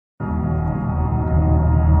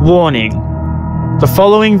Warning. The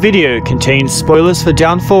following video contains spoilers for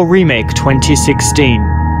Downfall Remake 2016.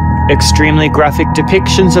 Extremely graphic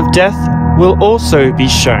depictions of death will also be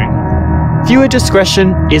shown. Viewer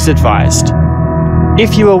discretion is advised.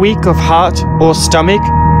 If you are weak of heart or stomach,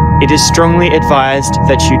 it is strongly advised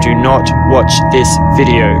that you do not watch this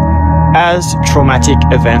video, as traumatic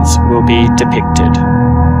events will be depicted.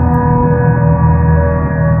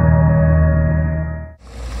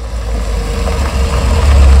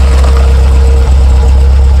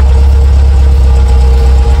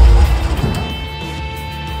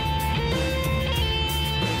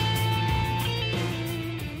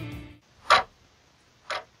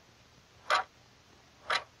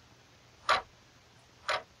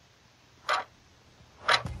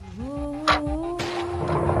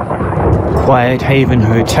 Quiet Haven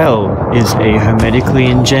Hotel is a hermetically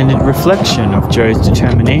engendered reflection of Joe's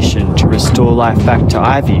determination to restore life back to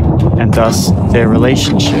Ivy, and thus their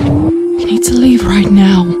relationship. You need to leave right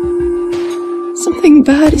now. Something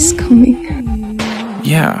bad is coming.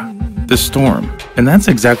 Yeah, the storm. And that's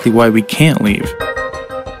exactly why we can't leave.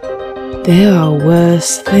 There are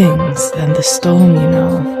worse things than the storm, you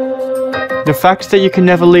know. The fact that you can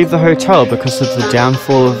never leave the hotel because of the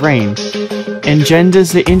downfall of rain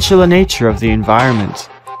engenders the insular nature of the environment.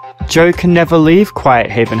 Joe can never leave Quiet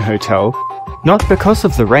Haven Hotel, not because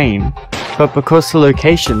of the rain, but because the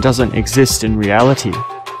location doesn't exist in reality.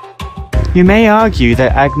 You may argue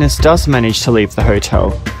that Agnes does manage to leave the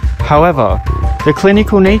hotel. However, the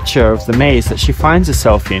clinical nature of the maze that she finds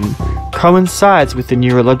herself in coincides with the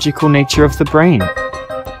neurological nature of the brain,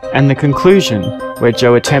 and the conclusion where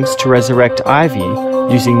Joe attempts to resurrect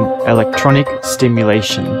Ivy using electronic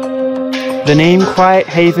stimulation. The name Quiet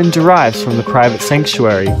Haven derives from the private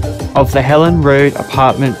sanctuary of the Helen Road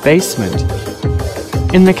apartment basement.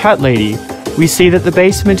 In The Cat Lady, we see that the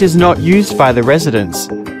basement is not used by the residents,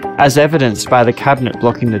 as evidenced by the cabinet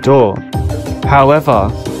blocking the door. However,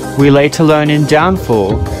 we later learn in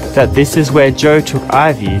Downfall that this is where Joe took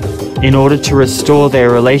Ivy in order to restore their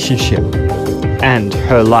relationship and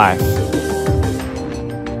her life.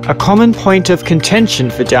 A common point of contention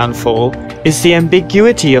for Downfall is the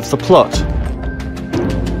ambiguity of the plot.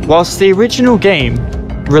 Whilst the original game,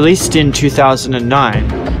 released in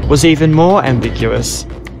 2009, was even more ambiguous,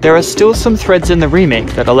 there are still some threads in the remake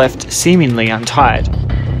that are left seemingly untied.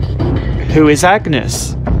 Who is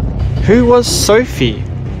Agnes? Who was Sophie?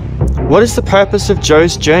 What is the purpose of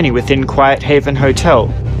Joe's journey within Quiet Haven Hotel?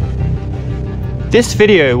 This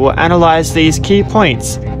video will analyze these key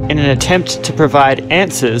points in an attempt to provide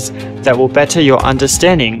answers that will better your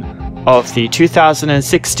understanding of the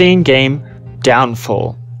 2016 game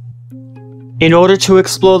Downfall. In order to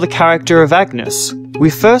explore the character of Agnes,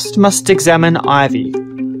 we first must examine Ivy.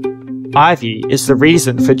 Ivy is the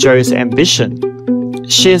reason for Joe's ambition.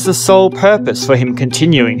 She is the sole purpose for him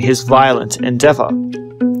continuing his violent endeavor.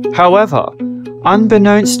 However,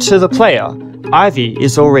 unbeknownst to the player, Ivy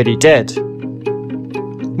is already dead.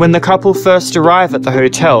 When the couple first arrive at the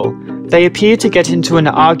hotel, they appear to get into an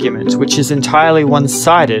argument which is entirely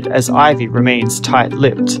one-sided as Ivy remains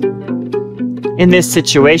tight-lipped. In this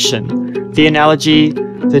situation, the analogy,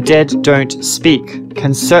 "the dead don't speak,"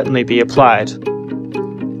 can certainly be applied.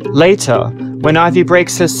 Later, when Ivy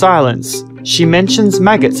breaks her silence, she mentions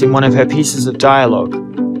maggots in one of her pieces of dialogue.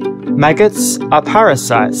 Maggots are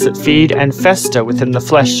parasites that feed and fester within the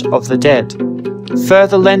flesh of the dead,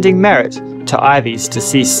 further lending merit to Ivy's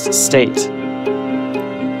deceased state.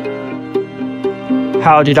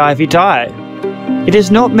 How did Ivy die? It is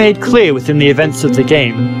not made clear within the events of the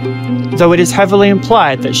game, though it is heavily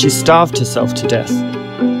implied that she starved herself to death.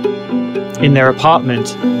 In their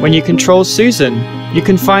apartment, when you control Susan, you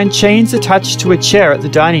can find chains attached to a chair at the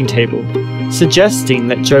dining table, suggesting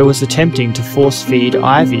that Joe was attempting to force-feed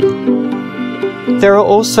Ivy. There are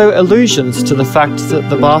also allusions to the fact that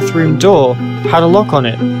the bathroom door had a lock on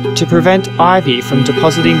it to prevent Ivy from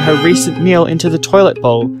depositing her recent meal into the toilet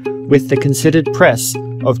bowl with the considered press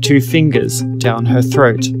of 2 fingers down her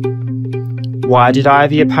throat. Why did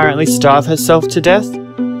Ivy apparently starve herself to death?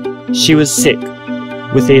 She was sick,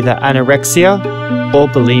 with either anorexia or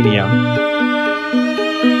bulimia.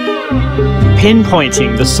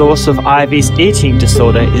 Pinpointing the source of Ivy's eating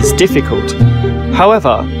disorder is difficult.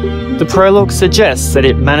 However, the prologue suggests that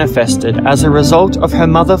it manifested as a result of her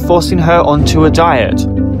mother forcing her onto a diet.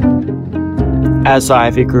 As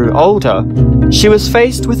Ivy grew older, she was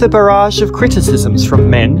faced with a barrage of criticisms from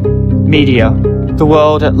men, media, the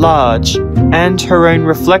world at large, and her own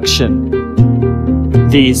reflection.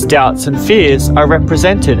 These doubts and fears are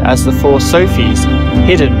represented as the 4 Sophies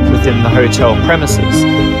hidden within the hotel premises.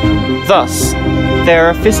 Thus, they're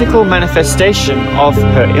a physical manifestation of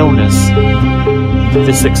her illness.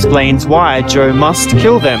 This explains why Joe must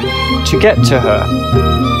kill them to get to her.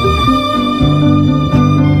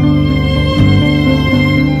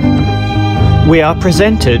 We are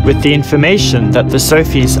presented with the information that the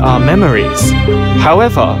Sophies are memories.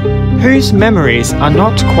 However, whose memories are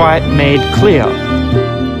not quite made clear.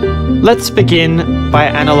 Let's begin by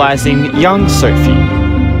analysing young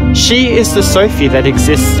Sophie. She is the Sophie that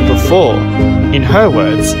exists before. In her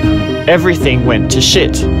words, everything went to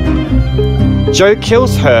shit. Joe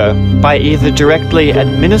kills her by either directly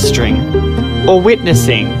administering or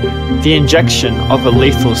witnessing the injection of a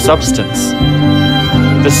lethal substance.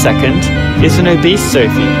 The second is an obese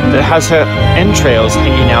Sophie that has her entrails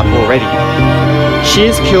hanging out already. She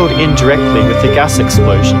is killed indirectly with a gas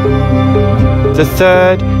explosion. The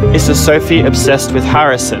third is a Sophie obsessed with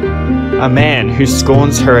Harrison, a man who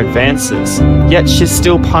scorns her advances, yet she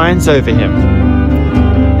still pines over him.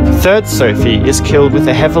 Third Sophie is killed with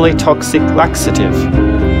a heavily toxic laxative.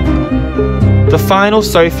 The final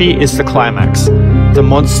Sophie is the climax, the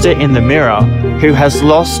monster in the mirror who has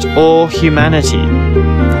lost all humanity.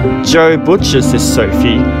 Joe butchers this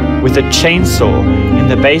Sophie with a chainsaw in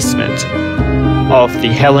the basement of the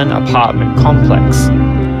Helen apartment complex.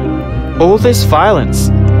 All this violence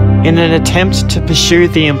in an attempt to pursue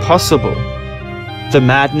the impossible. The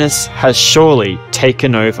madness has surely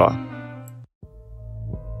taken over.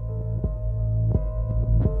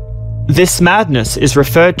 This madness is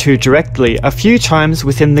referred to directly a few times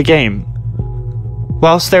within the game.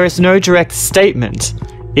 Whilst there is no direct statement,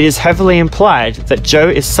 it is heavily implied that Joe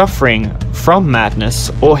is suffering from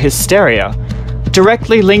madness or hysteria,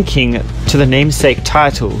 directly linking to the namesake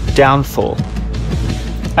title, Downfall.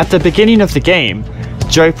 At the beginning of the game,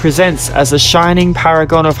 Joe presents as a shining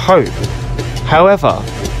paragon of hope. However,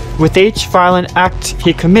 with each violent act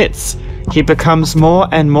he commits, he becomes more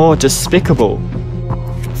and more despicable.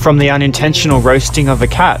 From the unintentional roasting of a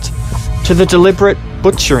cat, to the deliberate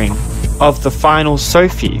butchering of the final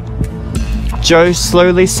Sophie, Joe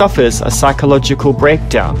slowly suffers a psychological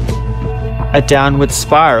breakdown, a downward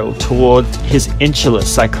spiral toward his insular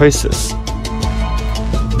psychosis.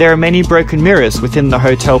 There are many broken mirrors within the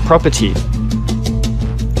hotel property.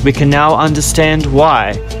 We can now understand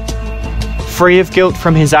why. Free of guilt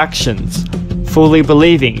from his actions, fully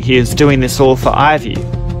believing he is doing this all for Ivy,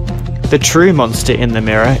 the true monster in the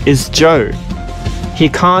mirror is Joe. He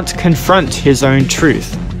can't confront his own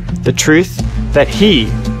truth, the truth that he,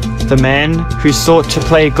 the man who sought to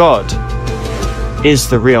play God, is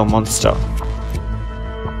the real monster.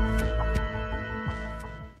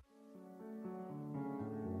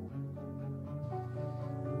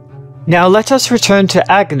 Now let us return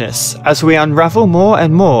to Agnes as we unravel more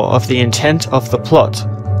and more of the intent of the plot.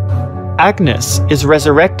 Agnes is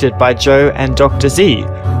resurrected by Joe and Dr. Z,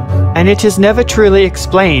 and it is never truly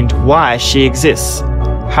explained why she exists.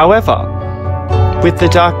 However, with the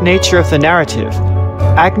dark nature of the narrative,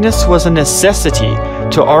 Agnes was a necessity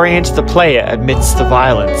to orient the player amidst the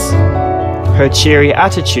violence. Her cheery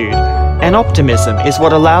attitude and optimism is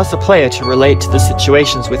what allows the player to relate to the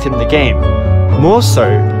situations within the game, more so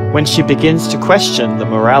when she begins to question the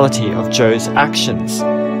morality of Joe's actions.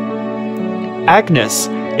 Agnes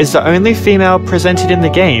is the only female presented in the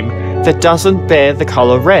game that doesn't bear the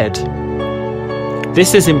color red.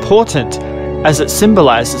 This is important as it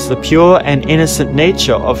symbolizes the pure and innocent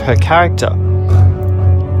nature of her character.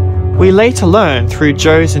 We later learn through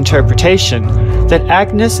Joe's interpretation that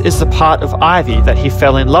Agnes is the part of Ivy that he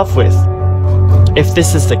fell in love with. If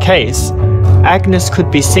this is the case, Agnes could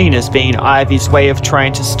be seen as being Ivy's way of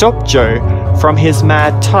trying to stop Joe from his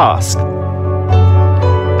mad task.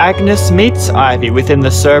 Agnes meets Ivy within the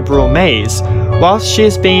cerebral maze whilst she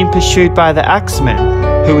is being pursued by the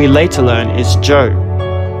Axemen, who we later learn is Joe.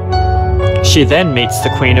 She then meets the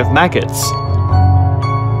Queen of Maggots.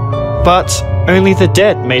 But only the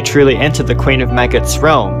dead may truly enter the Queen of Maggots'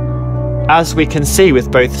 realm, as we can see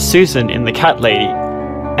with both Susan in The Cat Lady,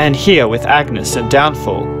 and here with Agnes in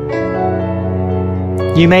Downfall.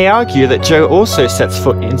 You may argue that Joe also sets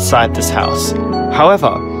foot inside this house.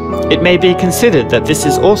 However, it may be considered that this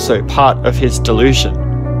is also part of his delusion.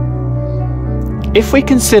 If we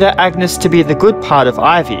consider Agnes to be the good part of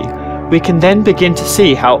Ivy, we can then begin to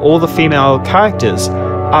see how all the female characters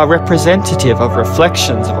are representative of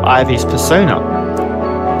reflections of Ivy's persona.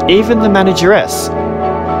 Even the manageress,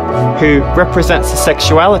 who represents the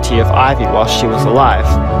sexuality of Ivy while she was alive.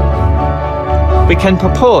 We can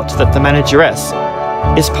purport that the manageress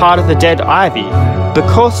is part of the dead Ivy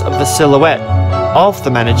because of the silhouette of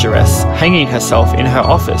the manageress hanging herself in her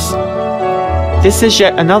office. This is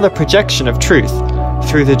yet another projection of truth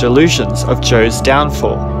through the delusions of Joe's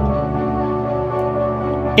downfall.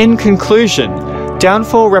 In conclusion,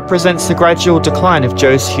 downfall represents the gradual decline of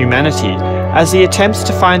Joe's humanity as he attempts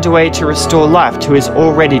to find a way to restore life to his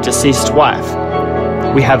already deceased wife.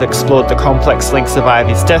 We have explored the complex links of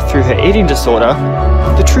Ivy's death through her eating disorder,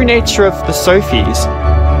 the true nature of the Sophies,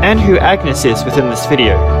 and who Agnes is within this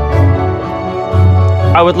video.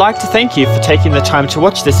 I would like to thank you for taking the time to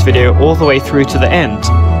watch this video all the way through to the end.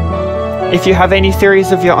 If you have any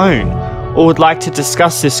theories of your own, or would like to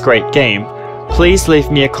discuss this great game, please leave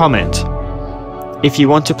me a comment. If you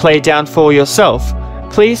want to play Downfall yourself,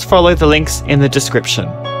 please follow the links in the description.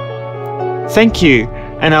 Thank you,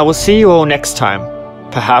 and I will see you all next time,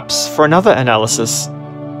 perhaps for another analysis.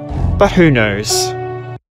 But who knows?